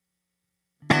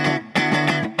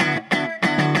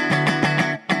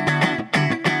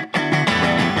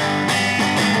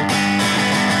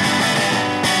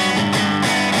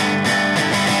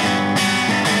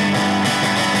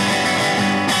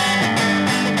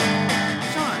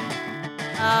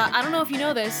know if you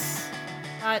know this,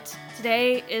 but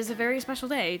today is a very special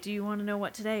day. Do you want to know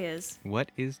what today is?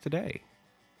 What is today?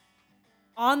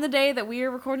 On the day that we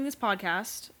are recording this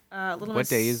podcast, What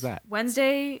day is that?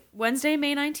 Wednesday,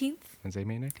 May 19th. Wednesday,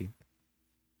 May 19th.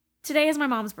 Today is my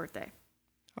mom's birthday.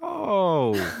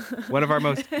 Oh, one of our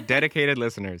most dedicated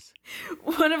listeners.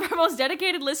 One of our most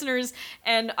dedicated listeners,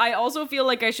 and I also feel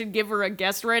like I should give her a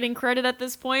guest writing credit at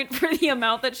this point for the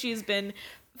amount that she's been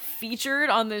featured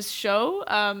on this show.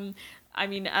 I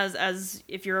mean, as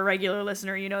if you're a regular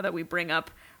listener, you know that we bring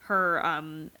up her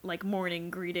like morning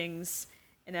greetings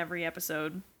in every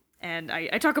episode, and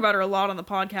I talk about her a lot on the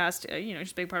podcast.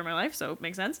 She's a big part of my life, so it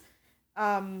makes sense.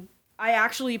 I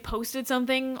actually posted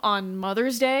something on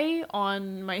Mother's Day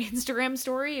on my Instagram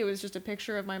story. It was just a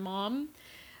picture of my mom.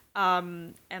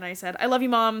 And I said, I love you,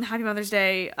 Mom. Happy Mother's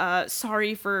Day.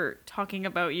 Sorry for talking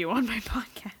about you on my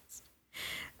podcast.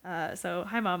 So,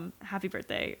 hi, Mom. Happy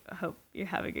birthday. I hope you're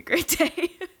having a great day.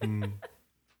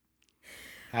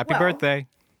 Happy birthday.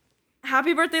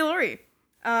 Happy birthday, Lori.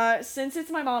 Since it's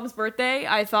my mom's birthday,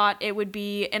 I thought it would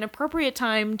be an appropriate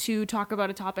time to talk about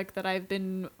a topic that I've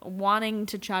been wanting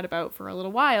to chat about for a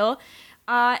little while,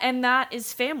 and that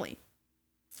is family.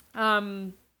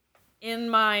 In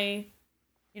my,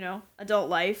 adult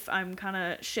life, I'm kind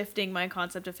of shifting my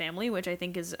concept of family, which I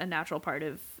think is a natural part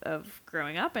of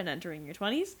growing up and entering your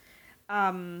 20s.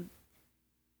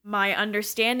 My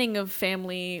understanding of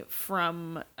family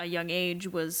from a young age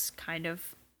was kind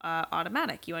of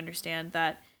automatic. You understand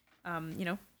that,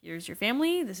 here's your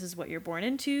family. This is what you're born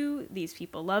into. These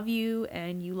people love you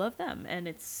and you love them. And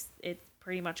it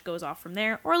pretty much goes off from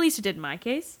there, or at least it did in my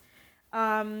case.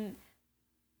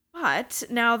 But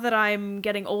now that I'm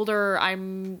getting older,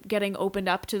 I'm getting opened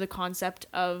up to the concept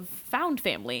of found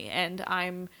family, and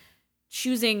I'm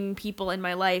choosing people in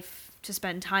my life to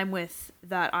spend time with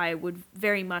that I would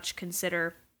very much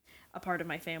consider a part of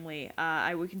my family.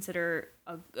 I would consider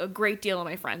a great deal of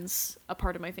my friends a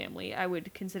part of my family. I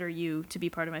would consider you to be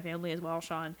part of my family as well,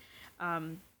 Sean,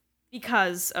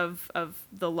 because of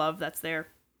the love that's there.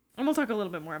 And we'll talk a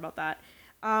little bit more about that.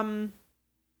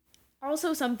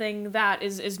 Also, something that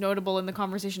is notable in the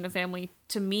conversation of family,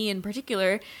 to me in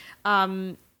particular,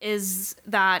 is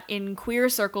that in queer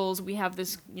circles, we have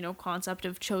this, concept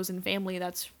of chosen family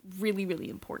that's really, really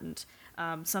important.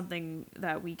 Something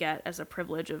that we get as a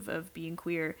privilege of being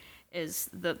queer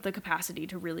is the capacity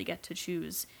to really get to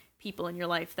choose people in your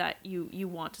life that you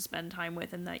want to spend time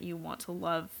with and that you want to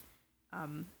love.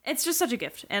 It's just such a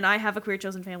gift. And I have a queer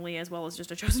chosen family as well as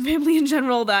just a chosen family in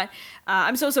general that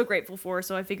I'm so grateful for.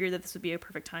 So I figured that this would be a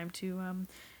perfect time to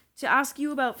ask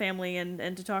you about family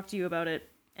and to talk to you about it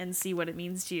and see what it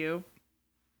means to you.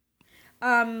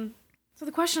 So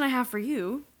the question I have for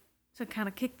you to kind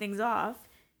of kick things off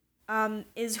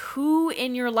is, who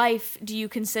in your life do you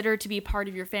consider to be part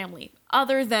of your family?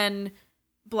 Other than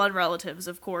blood relatives,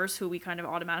 of course, who we kind of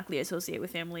automatically associate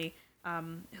with family.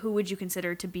 Who would you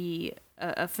consider to be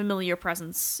a familiar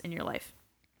presence in your life?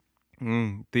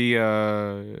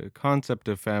 The concept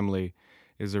of family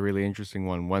is a really interesting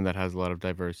one that has a lot of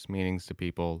diverse meanings to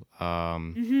people. Yeah,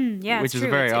 which it's is true.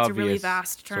 a very it's obvious a really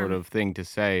vast term. sort of thing to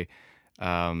say.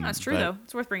 That's true, though.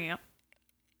 It's worth bringing up.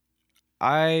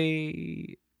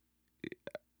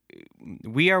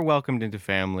 We are welcomed into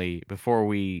family before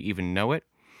we even know it.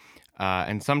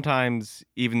 And sometimes,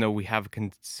 even though we have a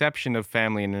conception of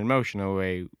family in an emotional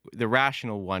way, the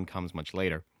rational one comes much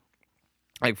later.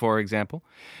 Like, for example,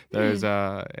 there's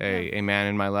a man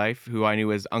in my life who I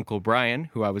knew as Uncle Brian,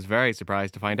 who I was very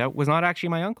surprised to find out was not actually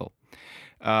my uncle.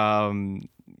 But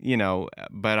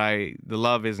the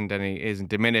love isn't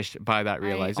diminished by that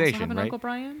realization, I also have an right? Uncle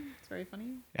Brian. It's very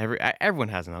funny. Everyone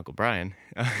has an Uncle Brian.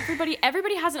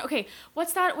 Everybody has an, okay,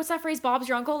 what's that phrase, Bob's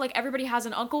your uncle? Like, everybody has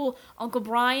an Uncle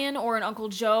Brian or an Uncle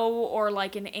Joe or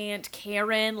like an Aunt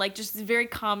Karen, like just very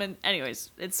common. Anyways,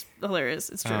 it's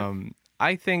hilarious. It's true.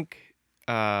 I think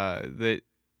that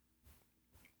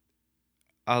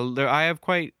I have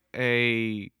quite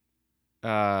a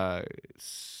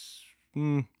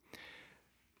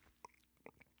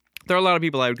there are a lot of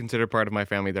people I would consider part of my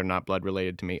family. They're not blood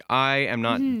related to me. I am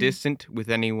not distant with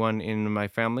anyone in my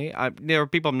family. There are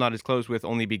people I'm not as close with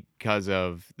only because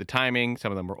of the timing.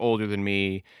 Some of them are older than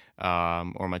me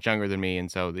or much younger than me.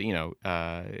 And so, you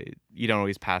don't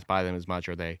always pass by them as much,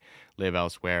 or they live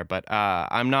elsewhere. But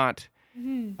I'm not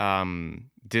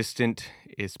distant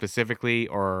specifically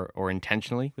or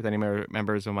intentionally with any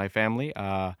members of my family,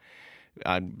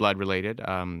 blood related.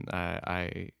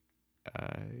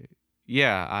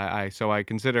 So I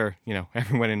consider,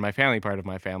 everyone in my family part of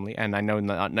my family, and I know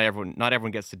not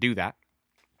everyone gets to do that.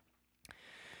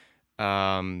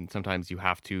 Sometimes you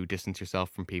have to distance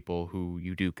yourself from people who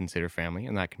you do consider family,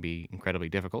 and that can be incredibly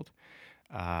difficult.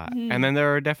 And then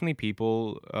there are definitely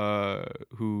people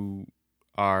who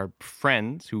are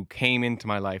friends who came into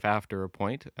my life after a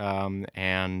point,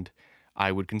 and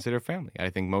I would consider family. I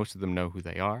think most of them know who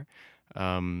they are.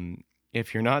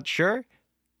 If you're not sure,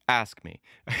 ask me.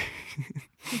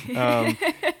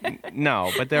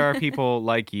 No, but there are people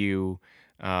like you,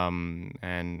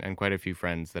 and quite a few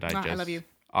friends that I I love you.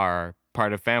 are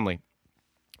part of family.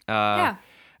 Yeah.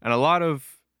 And a lot of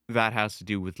that has to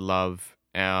do with love.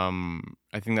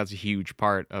 I think that's a huge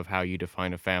part of how you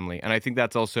define a family. And I think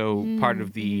that's also part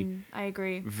of the I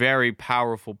agree. very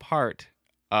powerful part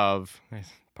of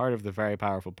the very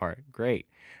powerful part. Great.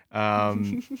 Of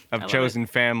love chosen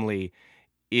family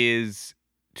is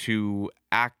to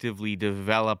actively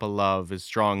develop a love as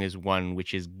strong as one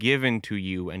which is given to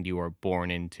you and you are born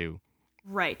into.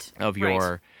 Right. Of right.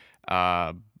 your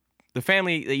the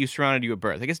family that you surrounded you at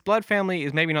birth. I guess blood family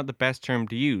is maybe not the best term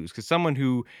to use because someone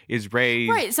who is raised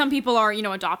Right. Some people are,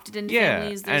 adopted into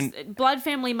families. and Blood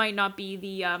family might not be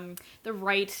the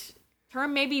right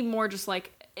term. Maybe more just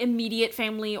like immediate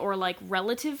family or like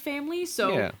relative family.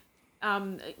 So yeah.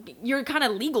 Your kind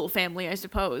of legal family, I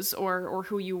suppose, or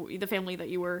the family that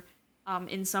you were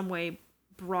in some way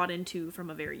brought into from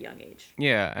a very young age.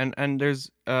 Yeah, and there's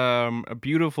a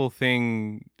beautiful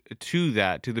thing to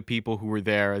that, to the people who were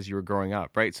there as you were growing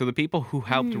up, right? So the people who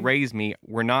helped raise me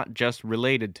were not just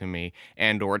related to me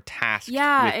and or tasked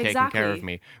with taking care of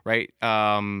me, right?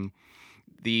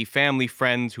 The family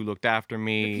friends who looked after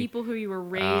me, the people who you were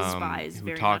raised by, is who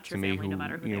very talked much to your me, family, who no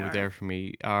matter who they were are. there for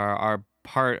me, are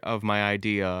part of my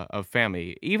idea of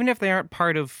family. Even if they aren't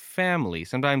part of family,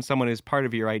 sometimes someone is part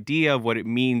of your idea of what it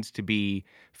means to be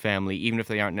family, even if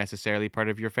they aren't necessarily part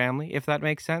of your family. If that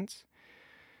makes sense.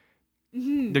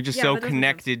 They're just so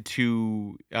connected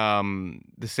to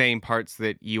the same parts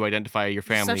that you identify your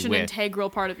family with. Such an integral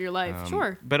part of your life,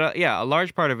 sure. But yeah, a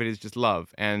large part of it is just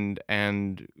love, and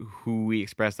who we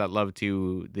express that love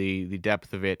to, the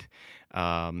depth of it,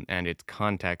 and its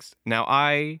context. Now,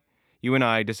 you and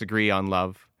I disagree on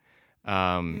love.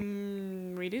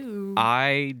 We do.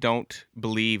 I don't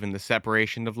believe in the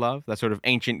separation of love. That sort of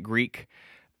ancient Greek.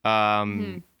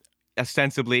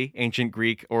 Ostensibly ancient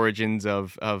Greek origins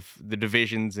of the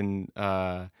divisions and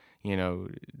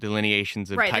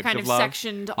delineations of right, types kind of of love,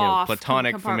 sectioned off,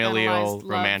 platonic, familial, love,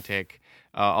 romantic,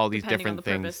 all these depending different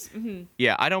on the things.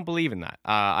 Yeah, I don't believe in that.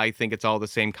 I think it's all the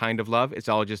same kind of love. It's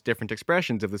all just different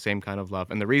expressions of the same kind of love.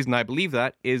 And the reason I believe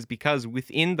that is because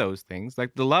within those things,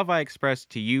 like the love I express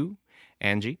to you,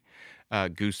 Angie,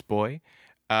 Goose Boy,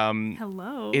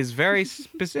 hello, is very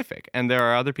specific. And there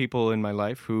are other people in my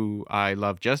life who I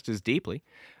love just as deeply,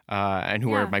 and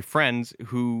who are my friends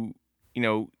who,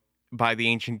 by the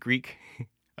ancient Greek,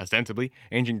 ostensibly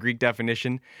ancient Greek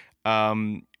definition,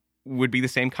 would be the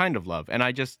same kind of love. And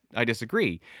I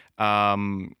disagree.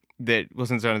 That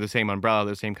wasn't under the same umbrella,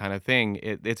 the same kind of thing.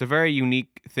 It's a very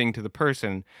unique thing to the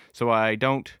person. So I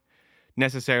don't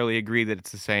necessarily agree that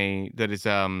it's the same, that it's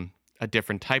a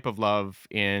different type of love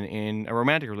in a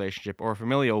romantic relationship or a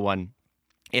familial one.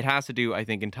 It has to do, I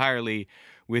think, entirely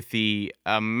with the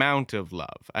amount of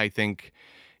love. I think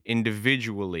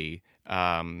individually,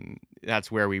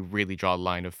 that's where we really draw the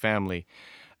line of family.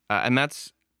 And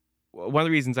that's one of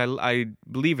the reasons I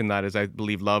believe in that, is I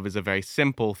believe love is a very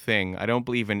simple thing. I don't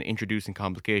believe in introducing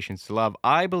complications to love.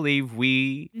 I believe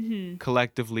we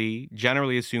collectively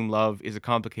generally assume love is a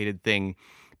complicated thing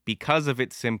because of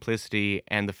its simplicity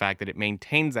and the fact that it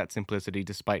maintains that simplicity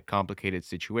despite complicated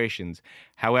situations.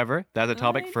 However, that's a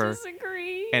topic for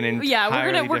an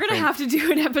entirely we're gonna have to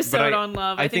do an episode on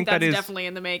love. I think that's that is definitely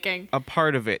in the making. A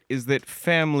part of it is that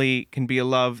family can be a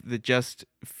love that just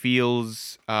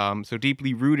feels so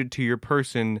deeply rooted to your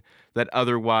person that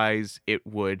otherwise it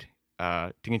would,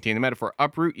 to continue the metaphor,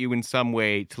 uproot you in some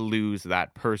way to lose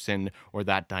that person or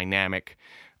that dynamic.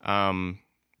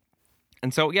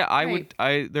 And so, yeah,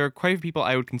 there are quite a few people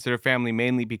I would consider family,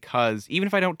 mainly because even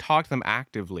if I don't talk to them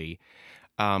actively,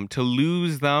 to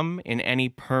lose them in any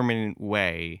permanent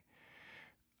way,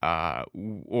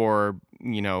 or,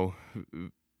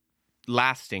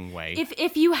 lasting way.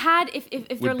 If you had,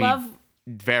 if their love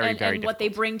very, and very what they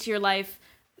bring to your life,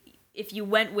 if you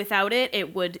went without it,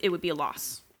 it would be a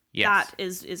loss. Yes. That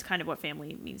is kind of what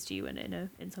family means to you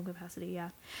in some capacity.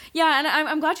 Yeah, and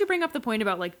I'm glad you bring up the point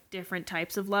about like different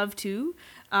types of love too.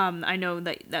 I know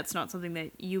that that's not something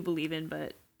that you believe in,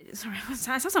 but sorry, that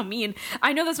sounds so mean.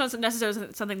 I know that's not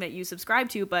necessarily something that you subscribe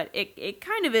to, but it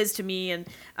kind of is to me, and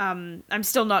I'm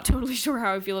still not totally sure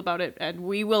how I feel about it, and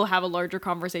we will have a larger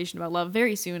conversation about love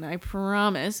very soon, I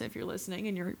promise, if you're listening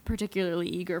and you're particularly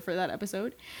eager for that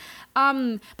episode.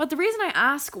 But the reason I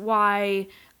ask why,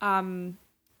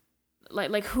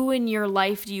 like who in your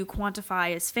life do you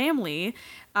quantify as family,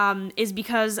 is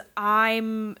because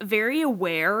I'm very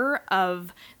aware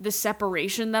of the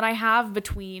separation that I have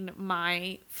between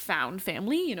my found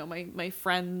family, you know, my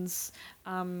friends,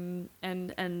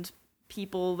 and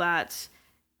people that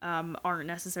aren't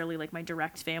necessarily like my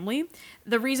direct family.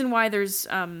 The reason why I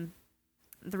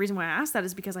ask that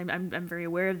is because I'm very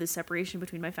aware of the separation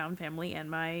between my found family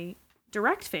and my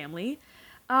direct family.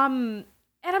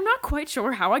 And I'm not quite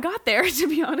sure how I got there, to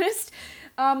be honest.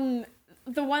 The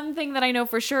one thing that I know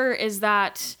for sure is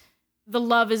that the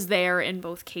love is there in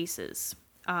both cases.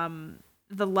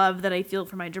 The love that I feel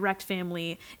for my direct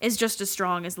family is just as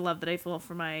strong as the love that I feel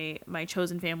for my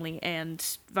chosen family, and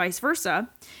vice versa.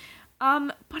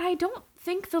 But I don't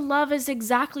think the love is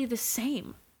exactly the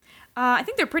same. I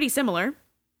think they're pretty similar.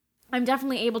 I'm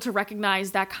definitely able to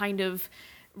recognize that kind of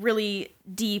really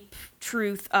deep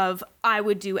truth of I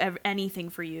would do anything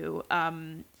for you,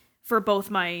 for both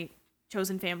my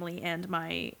chosen family and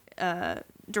my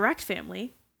direct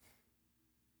family.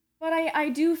 But I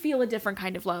do feel a different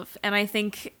kind of love, and I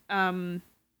think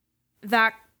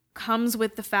that comes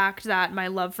with the fact that my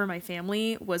love for my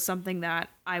family was something that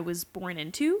I was born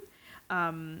into,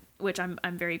 which I'm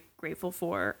very grateful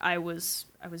for. I was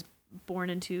born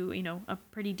into, you know, a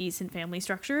pretty decent family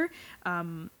structure,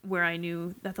 where I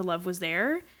knew that the love was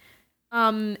there.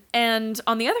 And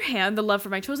on the other hand, the love for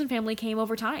my chosen family came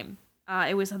over time.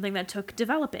 It was something that took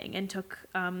developing and took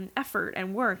effort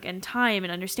and work and time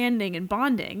and understanding and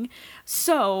bonding.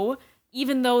 So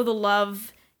even though the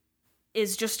love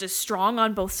is just as strong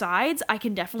on both sides, I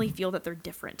can definitely feel that they're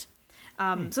different.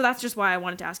 So that's just why I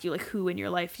wanted to ask you, like, who in your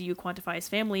life do you quantify as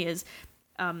family? Is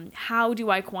how do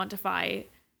I quantify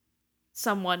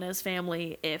someone as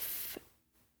family if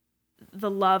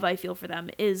the love I feel for them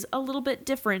is a little bit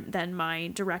different than my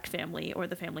direct family, or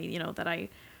the family, you know, that I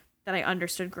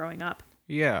understood growing up.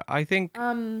 Yeah, I think.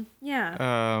 Yeah.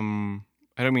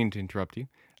 I don't mean to interrupt you.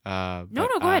 No,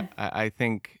 go ahead. I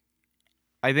think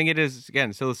it is,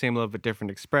 again, still the same love, but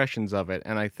different expressions of it.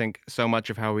 And I think so much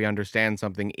of how we understand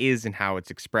something is in how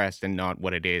it's expressed and not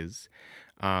what it is.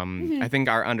 I think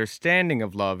our understanding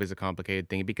of love is a complicated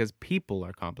thing because people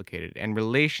are complicated, and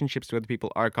relationships with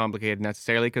people are complicated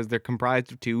necessarily because they're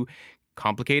comprised of two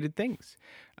complicated things.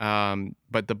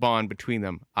 But the bond between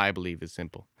them, I believe, is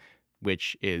simple,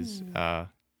 which is,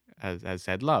 as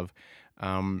said, love.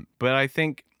 But I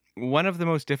think one of the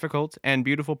most difficult and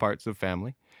beautiful parts of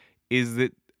family is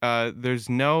that there's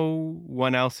no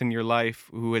one else in your life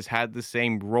who has had the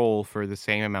same role for the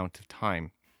same amount of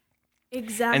time.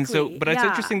 Exactly. And so, but it's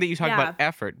interesting that you talk about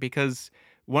effort, because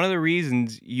one of the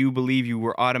reasons you believe you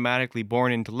were automatically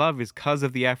born into love is because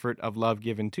of the effort of love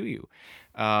given to you.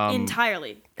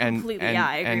 Entirely. Completely.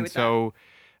 I agree with that. And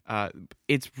so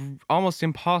it's almost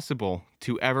impossible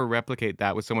to ever replicate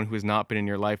that with someone who has not been in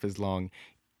your life as long.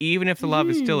 Even if the love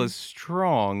is still as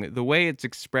strong, the way it's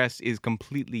expressed is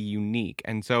completely unique.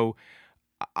 And so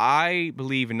I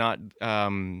believe in not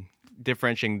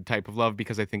differentiating the type of love,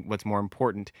 because I think what's more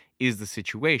important is the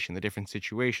situation, the different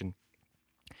situation.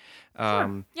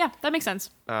 Sure. Yeah, that makes sense.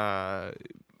 But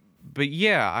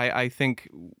yeah, I think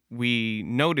we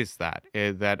notice that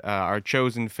our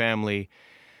chosen family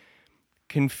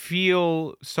can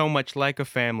feel so much like a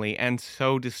family and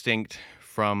so distinct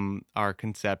from our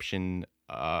conception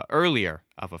earlier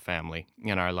of a family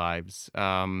in our lives,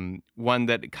 one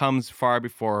that comes far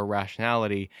before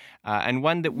rationality, and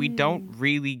one that we don't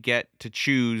really get to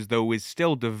choose, though is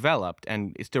still developed,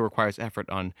 and it still requires effort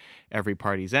on every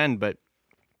party's end. But,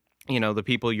 you know, the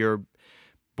people you're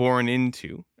born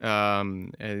into,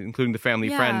 including the family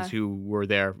friends who were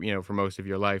there, you know, for most of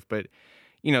your life, but,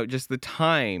 you know, just the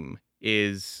time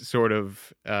is sort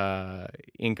of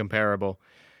incomparable.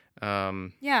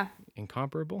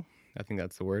 Incomparable? I think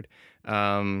that's the word.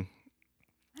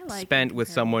 Spent with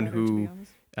someone who,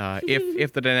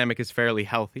 if the dynamic is fairly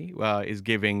healthy, is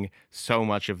giving so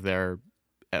much of their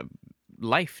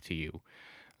life to you,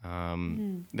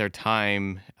 their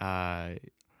time.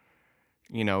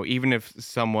 You know, even if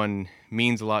someone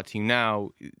means a lot to you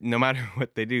now, no matter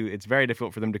what they do, it's very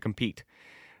difficult for them to compete.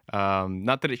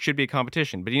 Not that it should be a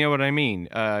competition, but you know what I mean.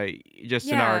 Just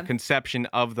in our conception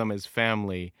of them as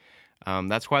family.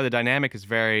 That's why the dynamic is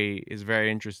very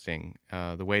interesting.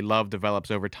 The way love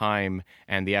develops over time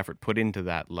and the effort put into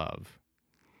that love.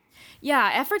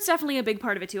 Yeah, effort's definitely a big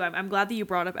part of it too. I'm glad that you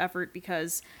brought up effort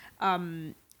because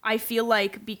I feel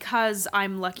like because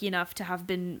I'm lucky enough to have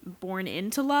been born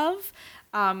into love,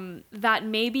 that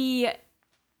maybe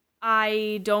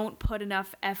I don't put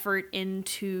enough effort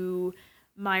into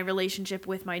my relationship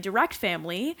with my direct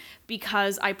family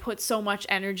because I put so much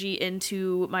energy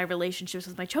into my relationships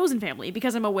with my chosen family,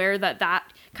 because I'm aware that that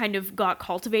kind of got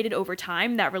cultivated over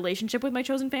time. That relationship with my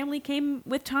chosen family came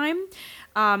with time.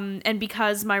 And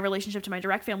because my relationship to my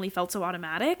direct family felt so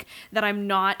automatic, that I'm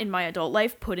not in my adult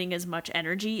life putting as much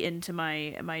energy into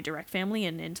my direct family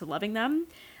and into loving them.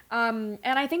 And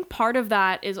I think part of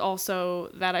that is also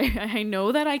that I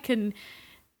know that I can,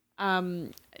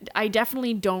 I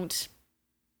definitely don't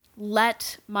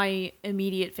let my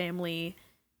immediate family,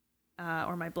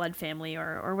 or my blood family,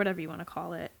 or whatever you want to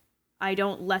call it, I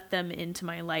don't let them into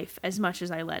my life as much as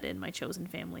I let in my chosen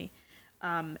family.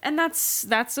 And that's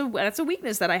a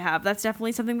weakness that I have. That's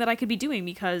definitely something that I could be doing,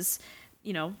 because,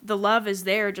 you know, the love is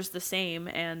there just the same.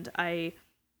 And I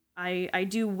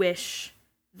do wish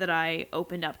that I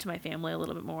opened up to my family a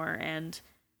little bit more and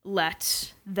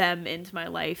let them into my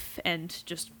life and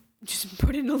just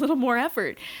put in a little more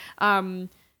effort.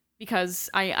 Because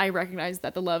I recognize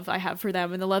that the love I have for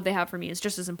them and the love they have for me is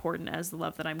just as important as the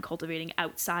love that I'm cultivating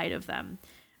outside of them.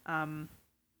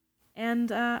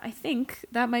 And I think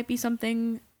that might be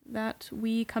something that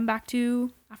we come back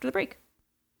to after the break.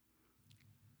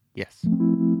 Yes.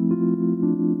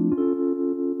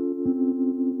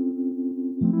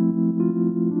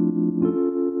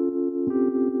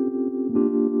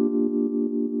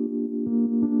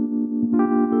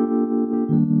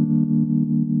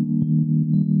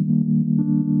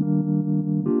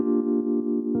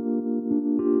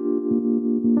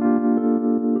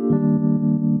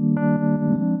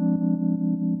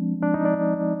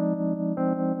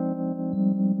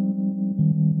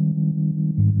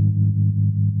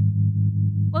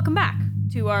 Welcome back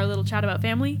to our little chat about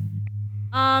family.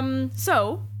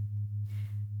 So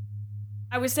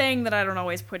I was saying that I don't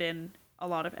always put in a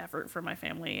lot of effort for my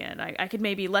family, and I could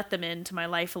maybe let them into my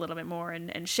life a little bit more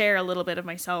and share a little bit of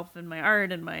myself and my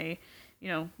art and my, you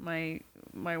know, my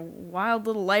wild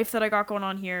little life that I got going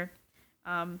on here.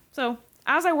 So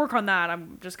as I work on that,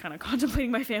 I'm just kind of contemplating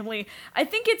my family. I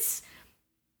think it's,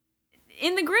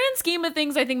 in the grand scheme of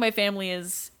things, I think my family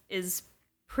is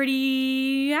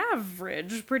pretty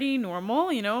average, pretty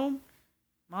normal, you know,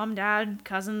 mom, dad,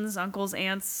 cousins, uncles,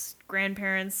 aunts,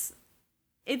 grandparents.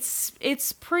 It's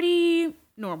pretty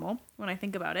normal when I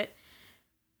think about it.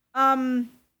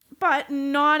 But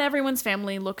not everyone's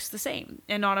family looks the same,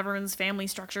 and not everyone's family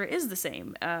structure is the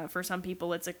same. For some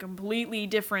people, it's a completely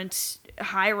different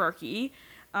hierarchy,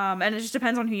 and it just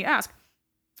depends on who you ask.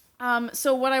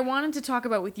 So what I wanted to talk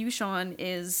about with you, Sean,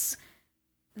 is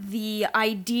the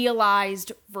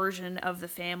idealized version of the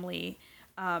family,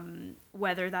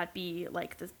 whether that be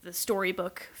like the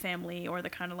storybook family or the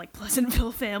kind of like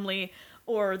Pleasantville family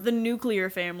or the nuclear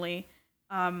family.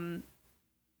 I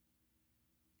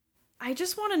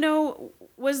just want to know,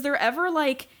 was there ever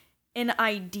like an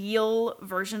ideal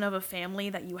version of a family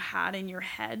that you had in your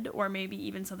head, or maybe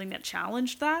even something that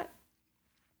challenged that?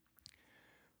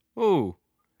 It's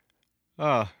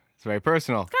very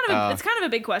personal. It's kind of a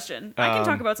big question. I can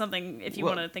talk about something if you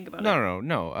want to think about it.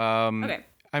 No. Okay.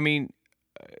 I mean,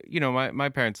 you know, my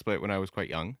parents split when I was quite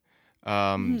young.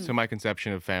 So my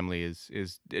conception of family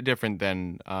is different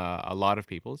than a lot of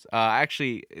people's.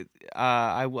 Actually,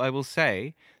 I will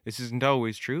say this isn't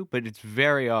always true, but it's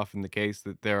very often the case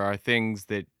that there are things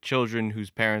that children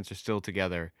whose parents are still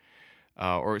together,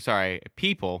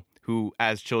 people who,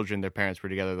 as children, their parents were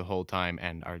together the whole time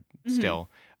and are still.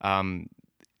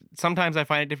 Sometimes I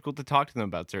find it difficult to talk to them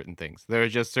about certain things. There are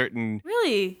just certain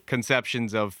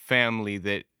conceptions of family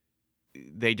that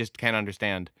they just can't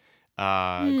understand.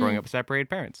 Growing up with separated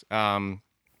parents. So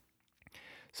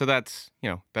that's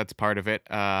part of it.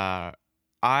 I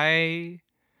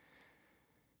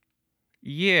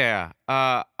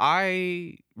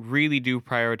really do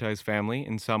prioritize family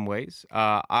in some ways.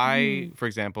 For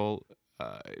example,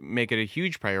 make it a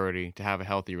huge priority to have a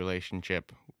healthy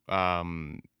relationship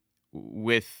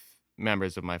with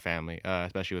members of my family,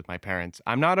 especially with my parents.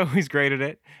 I'm not always great at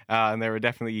it, and there were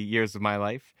definitely years of my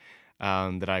life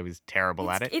that I was terrible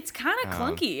at it. It's kind of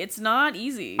clunky. It's not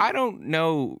easy. I don't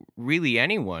know really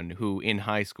anyone who in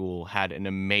high school had an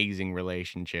amazing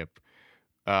relationship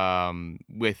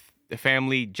with the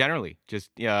family generally. Just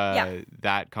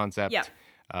that concept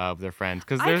of their friends.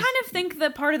 Because I kind of think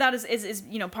that part of that is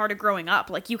part of growing up.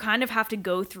 Like, you kind of have to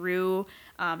go through,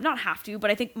 not have to, but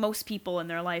I think most people in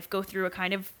their life go through a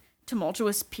kind of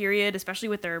tumultuous period, especially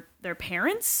with their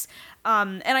parents.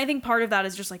 And I think part of that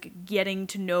is just like getting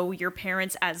to know your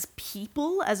parents as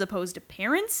people as opposed to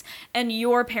parents, and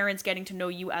your parents getting to know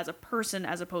you as a person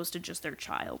as opposed to just their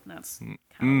child. And that's kind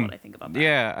of what I think about that.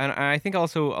 Yeah, and I think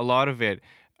also a lot of it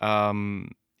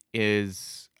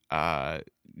is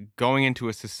going into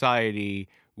a society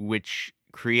which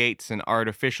creates an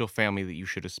artificial family that you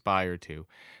should aspire to.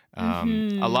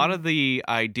 A lot of the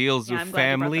ideals Yeah, of I'm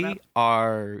glad you brought that family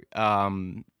are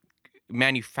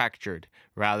manufactured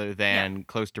rather than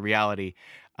close to reality.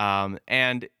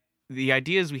 And the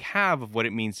ideas we have of what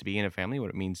it means to be in a family, what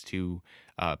it means to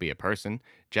be a person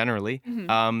generally,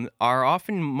 are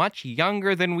often much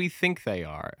younger than we think they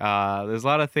are. There's a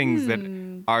lot of things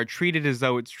that are treated as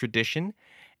though it's tradition,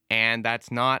 and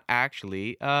that's not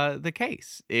actually the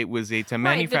case. It's a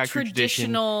manufactured the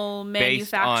traditional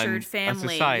manufactured based on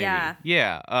family. a society.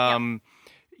 Yeah.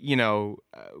 You know,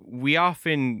 we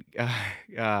often,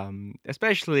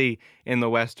 especially in the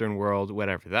Western world,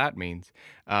 whatever that means,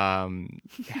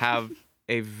 have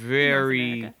a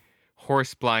very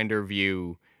horse-blinder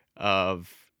view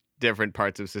of different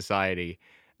parts of society.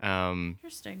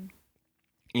 Interesting.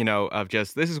 You know, of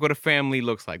just, this is what a family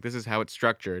looks like. This is how it's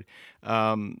structured.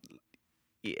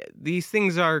 These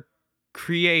things are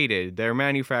created. They're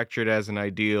manufactured as an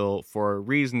ideal for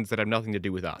reasons that have nothing to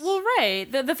do with us. Well, right.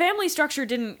 The family structure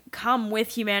didn't come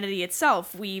with humanity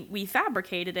itself. We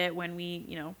fabricated it when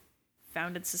we,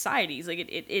 founded societies. Like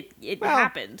it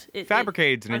happened. It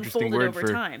fabricated's an interesting unfolded word over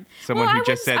for time. someone Well, who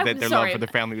just said that their love sorry. for the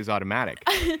family was automatic.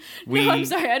 No, I'm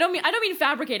sorry. I don't mean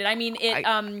fabricated. I mean it.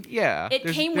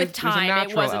 It came with time. There's a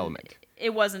natural it wasn't. element.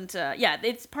 It wasn't.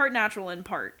 It's part natural and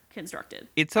part constructed.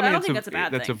 It's But I something don't think that's a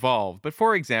bad that's thing. evolved. But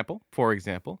for example,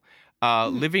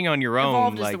 living on your own,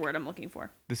 Evolved is like the word I'm looking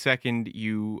for. the second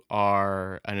you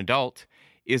are an adult,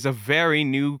 is a very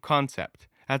new concept.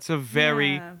 That's a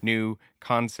very new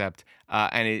concept,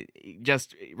 and it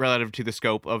just relative to the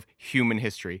scope of human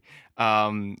history.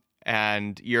 And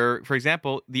for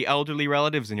example, the elderly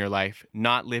relatives in your life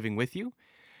not living with you,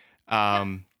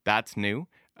 that's new.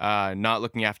 Not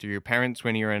looking after your parents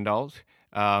when you're an adult,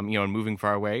 and moving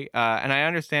far away. And I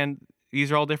understand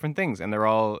these are all different things, and they're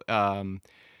all.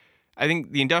 I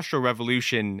think the Industrial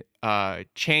Revolution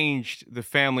changed the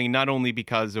family not only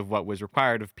because of what was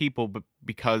required of people, but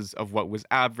because of what was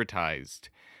advertised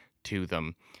to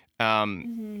them.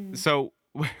 So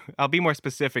I'll be more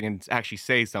specific and actually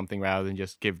say something rather than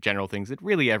just give general things that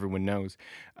really everyone knows.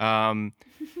 And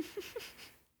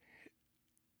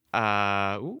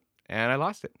I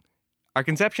lost it. Our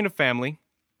conception of family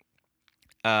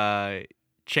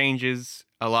changes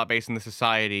a lot based on the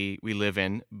society we live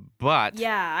in, but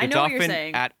I it's know what you're often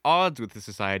saying. at odds with the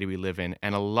society we live in,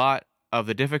 and a lot of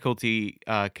the difficulty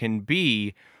can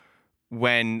be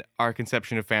when our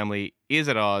conception of family is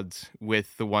at odds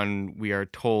with the one we are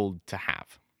told to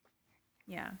have.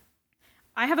 Yeah,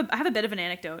 I have a bit of an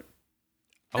anecdote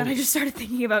that Oh. I just started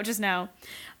thinking about just now.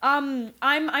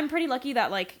 I'm pretty lucky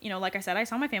that like I said, I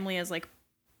saw my family as like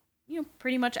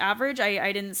pretty much average.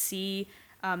 I didn't see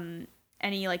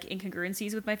any like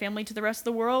incongruencies with my family to the rest of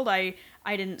the world. I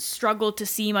didn't struggle to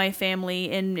see my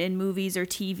family in movies or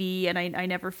TV, and I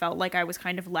never felt like I was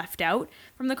kind of left out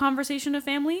from the conversation of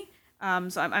family.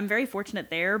 So I'm very fortunate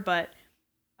there, but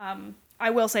I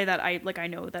will say that I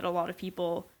know that a lot of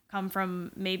people come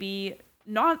from maybe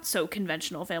not so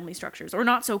conventional family structures or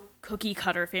not so cookie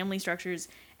cutter family structures,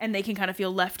 and they can kind of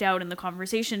feel left out in the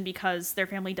conversation because their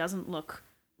family doesn't look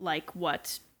like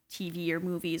what TV or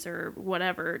movies or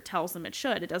whatever tells them it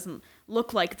should. It doesn't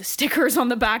look like the stickers on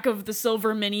the back of the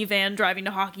silver minivan driving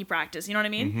to hockey practice. You know what I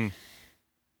mean? Mm-hmm.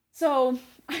 So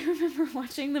I remember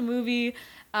watching the movie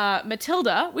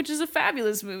Matilda, which is a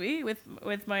fabulous movie with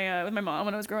my mom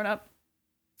when I was growing up.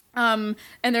 And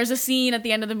there's a scene at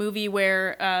the end of the movie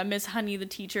where Miss Honey, the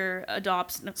teacher,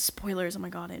 adopts. No, spoilers! Oh my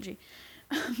god, Angie.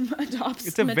 Adopts.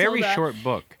 It's a very Matilda. short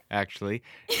book, actually.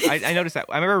 I noticed that.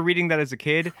 I remember reading that as a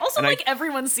kid. Also, and like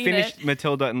everyone's seen finished it.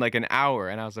 Matilda in like an hour,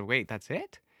 and I was like, wait, that's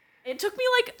it? It took me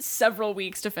like several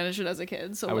weeks to finish it as a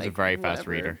kid. So I was a like, very fast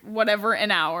whatever. reader. Whatever,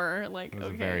 an hour. Like I was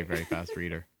okay. a very, very fast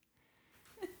reader.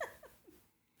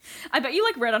 I bet you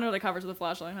like read under the covers with a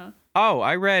flashlight, huh? Oh,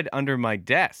 I read under my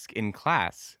desk in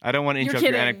class. I don't want to You're interrupt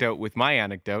your kidding. anecdote with my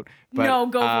anecdote, but No,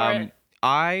 go for it.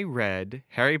 I read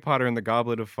Harry Potter and the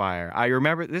Goblet of Fire. I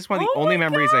remember this is one of the Oh only my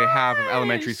memories I have of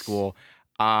elementary gosh. school.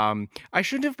 I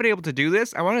shouldn't have been able to do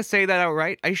this. I want to say that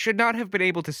outright. I should not have been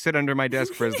able to sit under my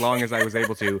desk for as long as I was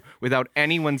able to without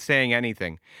anyone saying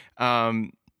anything.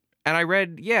 And I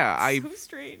read, I So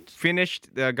strange.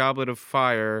 finished the Goblet of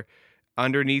Fire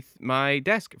underneath my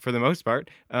desk for the most part.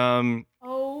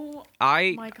 Oh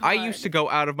My I God. used to go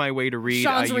out of my way to read.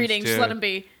 Sean's reading. Just let him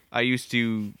be. I used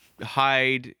to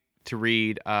hide to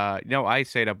read. No, I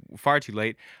stayed up far too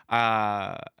late.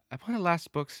 One of the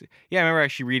last books. Yeah, I remember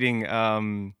actually reading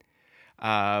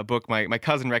a book my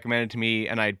cousin recommended to me,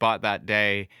 and I'd bought that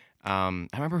day. I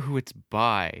remember who it's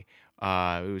by.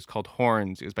 It was called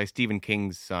Horns. It was by Stephen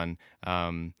King's son.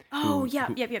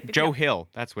 Joe Hill.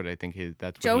 That's what I think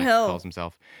that's what Joe he Hill calls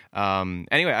himself.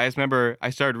 Anyway, I just remember I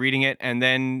started reading it, and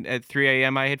then at 3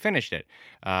 a.m. I had finished it.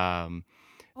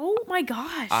 Oh my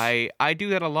gosh. I do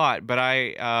that a lot, but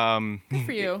Good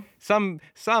for you. Some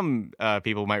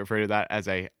people might refer to that as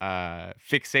a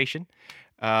fixation.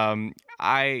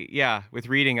 With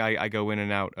reading, I go in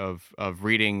and out of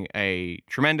reading a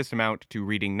tremendous amount to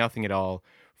reading nothing at all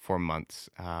for months.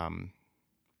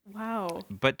 Wow.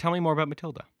 But tell me more about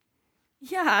Matilda.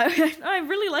 Yeah, I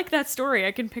really like that story.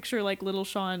 I can picture like little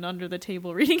Sean under the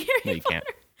table reading Harry No, you Potter.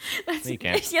 can't. No, you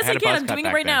can't. Yes, I can. I'm doing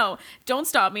it right now. Don't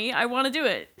stop me. I want to do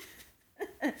it.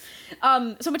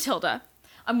 So Matilda.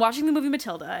 I'm watching the movie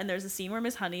Matilda, and there's a scene where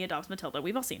Miss Honey adopts Matilda.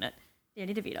 We've all seen it.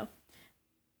 Danny DeVito.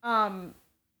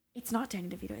 It's not Danny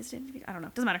DeVito. Is it Danny DeVito? I don't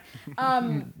know. Doesn't matter.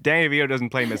 Danny DeVito doesn't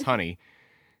play Miss Honey.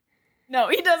 No,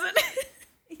 he doesn't.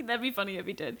 That'd be funny if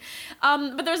he did.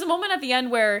 But there's a moment at the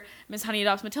end where Miss Honey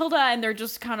adopts Matilda, and they're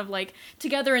just kind of like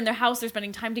together in their house. They're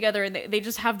spending time together, and they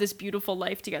just have this beautiful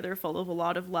life together full of a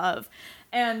lot of love.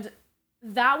 And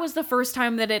that was the first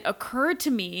time that it occurred to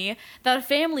me that a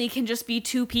family can just be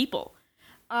two people.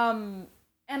 And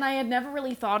I had never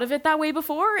really thought of it that way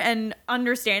before, and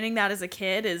understanding that as a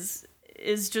kid is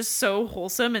just so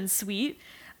wholesome and sweet.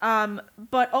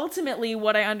 But ultimately,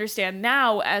 what I understand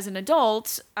now as an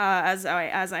adult, as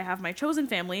I have my chosen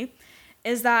family,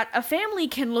 is that a family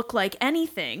can look like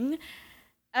anything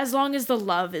as long as the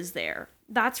love is there.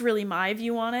 That's really my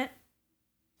view on it.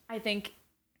 I think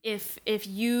if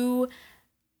you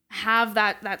have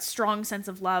that strong sense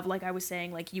of love, like I was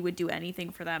saying, like you would do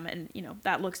anything for them, and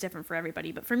that looks different for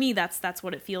everybody. But for me, that's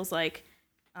what it feels like.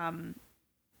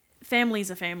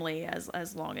 Family's a family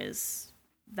as long as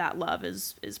that love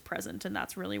is present, and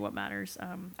that's really what matters.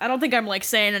 I don't think I'm like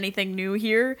saying anything new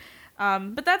here,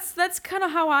 but that's kind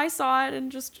of how I saw it,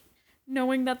 and just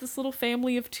knowing that this little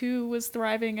family of two was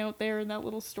thriving out there, and that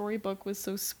little storybook was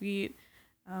so sweet.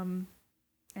 I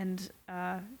don't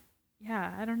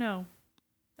know.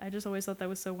 I just always thought that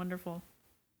was so wonderful.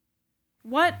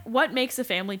 What makes a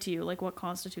family to you? Like, what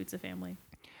constitutes a family?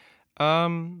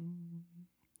 Well,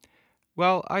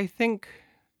 I think.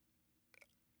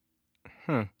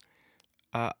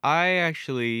 I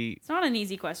actually. It's not an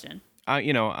easy question. I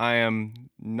am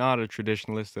not a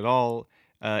traditionalist at all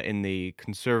in the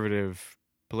conservative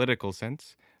political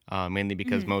sense, mainly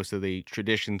because most of the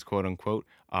traditions, quote unquote,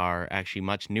 are actually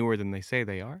much newer than they say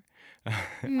they are.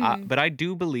 But I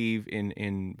do believe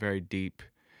in very deep,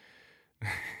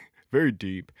 very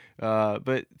deep,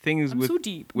 but things with so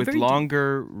deep. with Very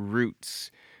longer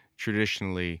roots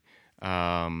traditionally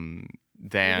than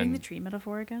the tree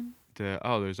metaphor again.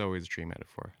 There's always a tree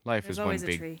metaphor. Life There's is one always a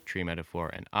big tree metaphor,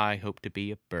 and I hope to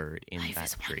be a bird in Life that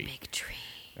is tree. one big tree.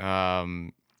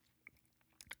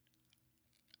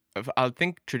 I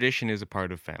think tradition is a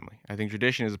part of family.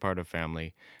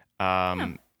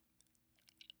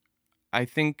 I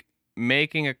think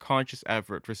making a conscious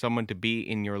effort for someone to be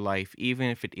in your life, even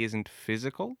if it isn't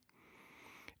physical,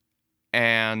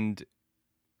 and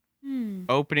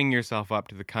opening yourself up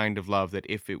to the kind of love that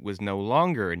if it was no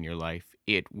longer in your life,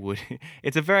 it would.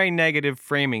 It's a very negative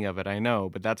framing of it, I know,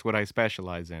 but that's what I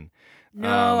specialize in.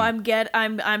 No,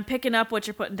 I'm picking up what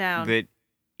you're putting down. That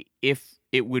if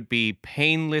it would be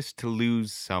painless to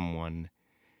lose someone,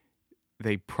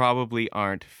 they probably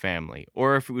aren't family.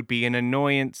 Or if it would be an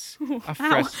annoyance, a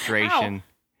frustration,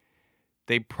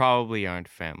 they probably aren't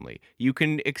family. You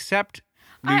can accept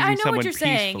losing someone what you're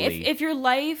saying. peacefully. If your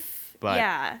life,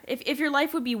 if your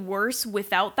life would be worse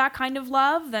without that kind of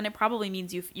love, then it probably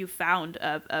means you found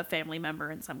a family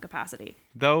member in some capacity.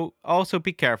 Though, also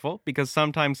be careful, because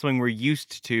sometimes something we're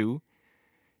used to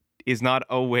is not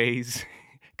always...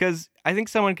 Because I think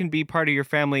someone can be part of your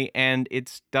family and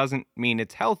it doesn't mean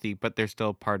it's healthy, but they're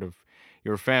still part of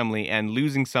your family. And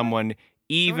losing someone,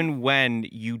 even when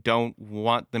you don't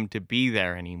want them to be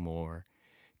there anymore,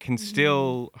 can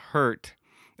still hurt.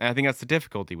 And I think that's the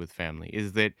difficulty with family,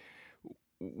 is that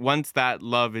once that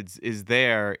love is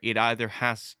there, it either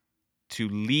has to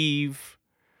leave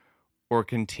or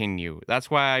continue. That's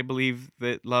why I believe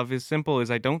that love is simple, is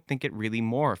I don't think it really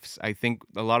morphs. I think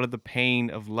a lot of the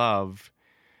pain of love...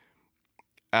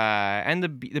 and the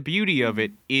beauty of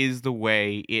it is the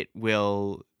way it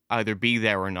will either be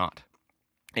there or not.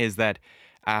 Is that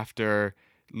after,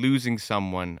 losing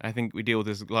someone. I think we deal with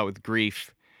this a lot with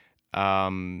grief.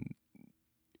 The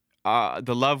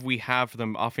love we have for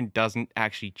them often doesn't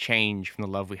actually change from the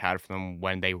love we had for them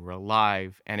when they were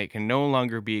alive, and it can no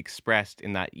longer be expressed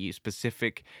in that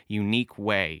specific, unique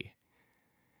way.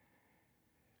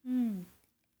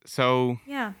 So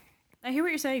Yeah, I hear what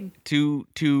you're saying.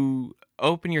 to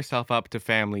open yourself up to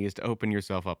family is to open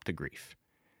yourself up to grief.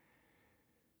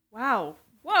 Wow.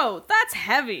 Whoa, that's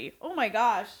heavy. Oh my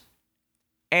gosh.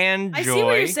 And I joy. see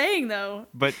what you're saying, though.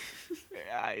 But,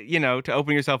 to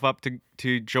open yourself up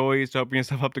to joy is to open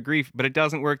yourself up to grief, but it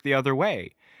doesn't work the other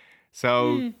way.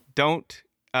 So don't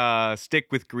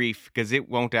stick with grief, because it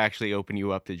won't actually open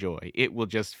you up to joy. It will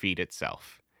just feed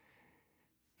itself.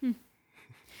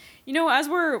 As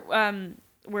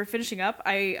we're finishing up,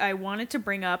 I wanted to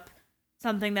bring up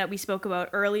something that we spoke about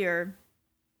earlier.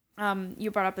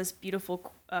 You brought up this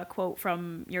beautiful quote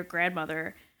from your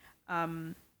grandmother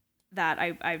that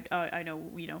I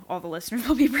know all the listeners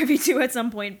will be privy to at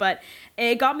some point, but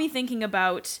it got me thinking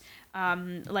about,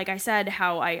 like I said,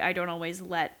 how I don't always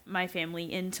let my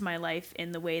family into my life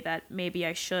in the way that maybe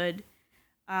I should.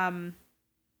 And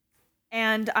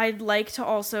I'd like to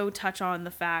also touch on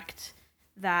the fact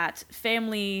that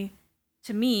family,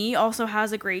 to me, also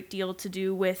has a great deal to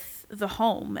do with the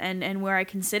home and where I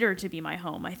consider to be my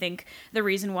home. I think the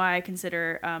reason why I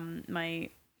consider my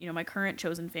current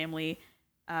chosen family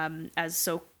as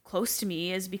so close to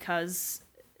me is because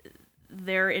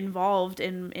they're involved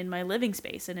in my living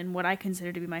space and in what I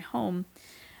consider to be my home.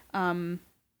 And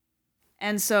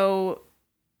so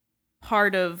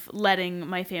part of letting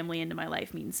my family into my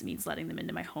life means letting them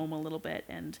into my home a little bit,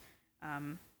 and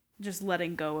just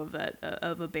letting go of that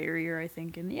of a barrier, I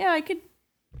think. And yeah, I could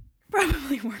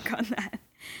probably work on that.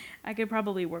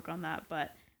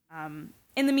 But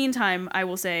in the meantime, I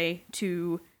will say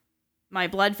to my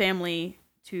blood family,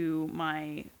 to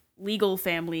my legal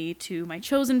family, to my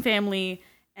chosen family,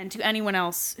 and to anyone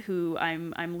else who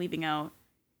I'm leaving out,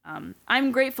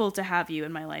 I'm grateful to have you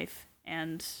in my life,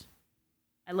 and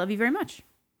I love you very much.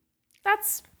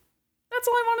 That's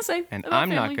all I want to say. And about I'm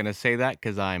family. not going to say that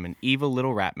because I'm an evil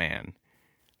little rat man.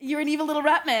 You're an evil little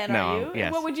rat man, No, are you?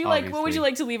 yes, What would you like? What would obviously. you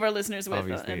like to leave our listeners with?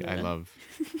 Obviously, I love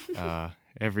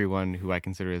everyone who I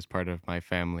consider as part of my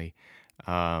family.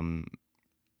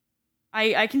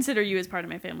 I consider you as part of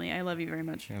my family. I love you very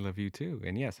much. I love you too,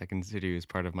 and yes, I consider you as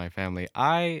part of my family.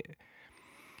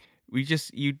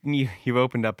 You've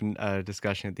opened up a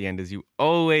discussion at the end, as you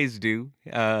always do.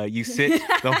 You sit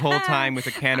the whole time with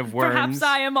a can of worms. Perhaps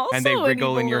I am also and they an wriggle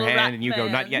evil in your little hand, rat and you go,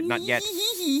 man. not yet, not yet,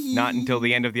 not until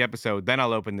the end of the episode. Then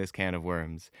I'll open this can of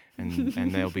worms,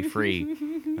 and they'll be free.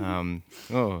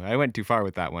 I went too far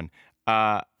with that one.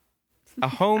 A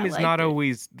home is not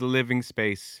always the living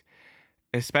space,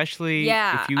 especially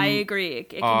if you I agree. It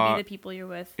can be the people you're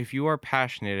with. If you are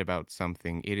passionate about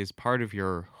something, it is part of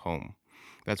your home.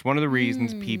 That's one of the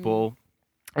reasons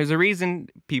there's a reason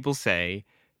people say,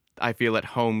 I feel at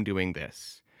home doing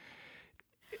this.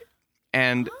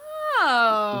 And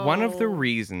one of the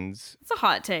reasons... It's a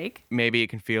hot take. Maybe it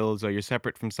can feel as though you're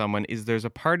separate from someone is there's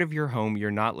a part of your home you're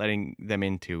not letting them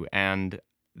into, and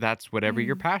that's whatever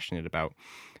you're passionate about.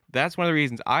 That's one of the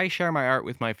reasons I share my art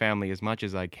with my family as much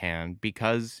as I can,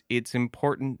 because it's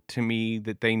important to me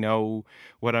that they know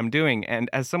what I'm doing. And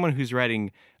as someone who's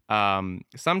writing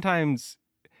sometimes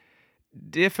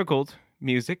difficult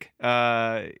music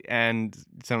and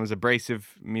sometimes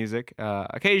abrasive music,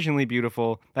 occasionally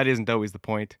beautiful, that isn't always the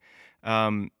point.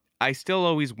 I still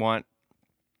always want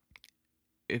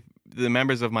the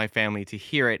members of my family to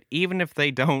hear it, even if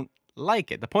they don't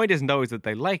like it. The point isn't always that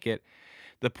they like it.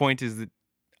 The point is that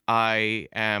I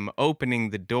am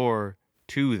opening the door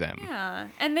to them. Yeah,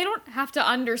 and they don't have to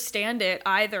understand it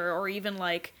either, or even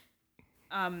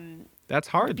that's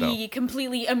hard, be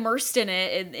completely immersed in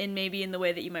it in maybe in the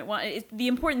way that you might want. The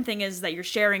important thing is that you're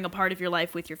sharing a part of your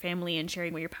life with your family and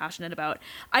sharing what you're passionate about.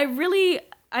 I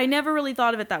never really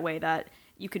thought of it that way, that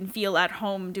you can feel at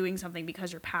home doing something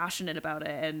because you're passionate about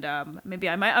it. And maybe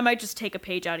I might just take a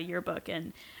page out of your book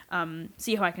and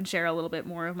see how I can share a little bit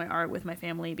more of my art with my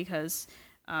family, because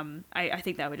I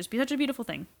think that would just be such a beautiful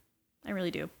thing. I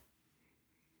really do.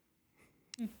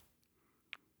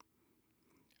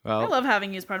 Well, I love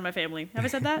having you as part of my family. Have I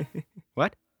said that?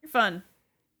 What? You're fun.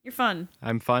 You're fun.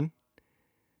 I'm fun?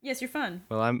 Yes, you're fun.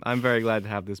 Well, I'm very glad to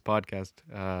have this podcast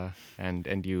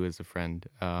and you as a friend.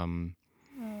 Oh,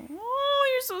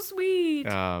 you're so sweet.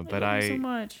 But I love you so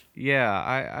much.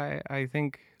 Yeah, I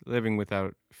think living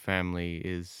without family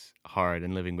is hard,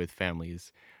 and living with family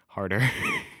is harder.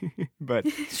 But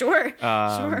Sure.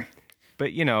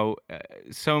 But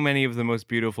so many of the most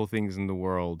beautiful things in the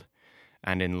world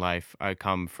and in life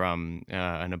come from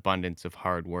an abundance of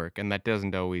hard work, and that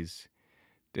doesn't always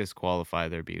disqualify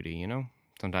their beauty, you know?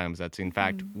 Sometimes that's, in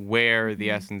fact, where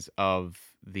the essence of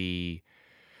the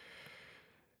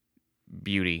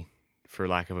beauty, for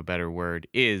lack of a better word,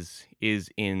 is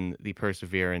in the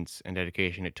perseverance and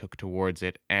dedication it took towards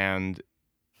it. And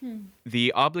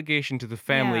the obligation to the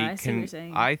family Yeah, I see what you're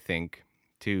saying. I think,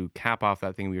 to cap off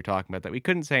that thing we were talking about that we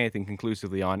couldn't say anything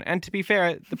conclusively on. And to be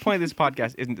fair, the point of this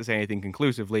podcast isn't to say anything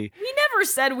conclusively. We never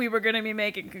said we were going to be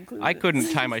making conclusions. I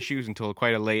couldn't tie my shoes until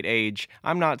quite a late age.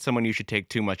 I'm not someone you should take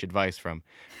too much advice from.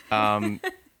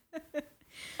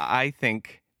 I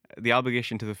think the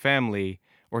obligation to the family,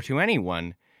 or to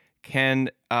anyone,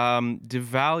 can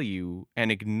devalue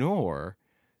and ignore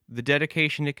the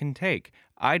dedication it can take.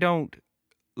 I don't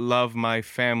love my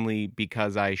family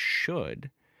because I should,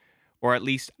 or at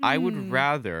least I would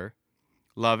rather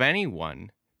love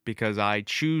anyone because I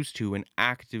choose to and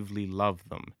actively love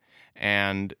them.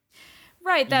 And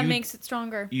right, that makes it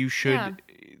stronger. you should, Yeah.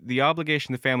 the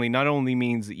obligation to the family not only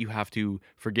means that you have to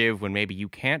forgive when maybe you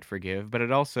can't forgive, but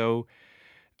it also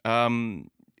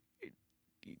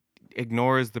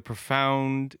ignores the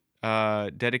profound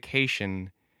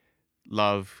dedication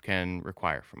love can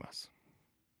require from us.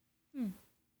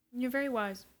 You're very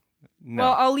wise. No.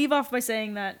 Well, I'll leave off by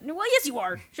saying that. No, well, yes, you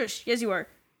are. Shush. Yes, you are.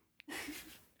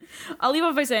 I'll leave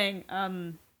off by saying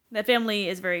that family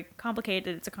is very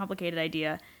complicated. It's a complicated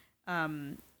idea,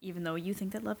 even though you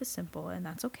think that love is simple, and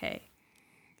that's okay.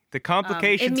 The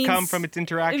complications come from its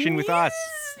interaction with us.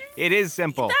 It is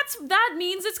simple. That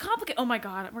means it's complicated. Oh my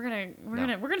god, we're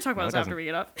gonna talk about this after we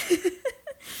get up.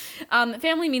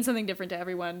 Family means something different to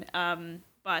everyone.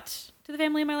 But to the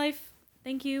family in my life,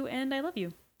 thank you, and I love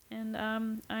you. And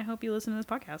I hope you listen to this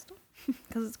podcast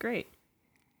because it's great.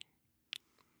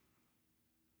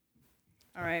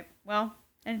 All right. Well,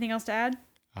 anything else to add?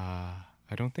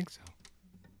 I don't think so.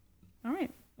 All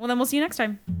right. Well, then we'll see you next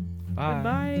time. Bye.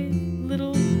 Goodbye,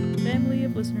 little family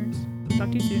of listeners.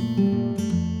 Talk to you soon.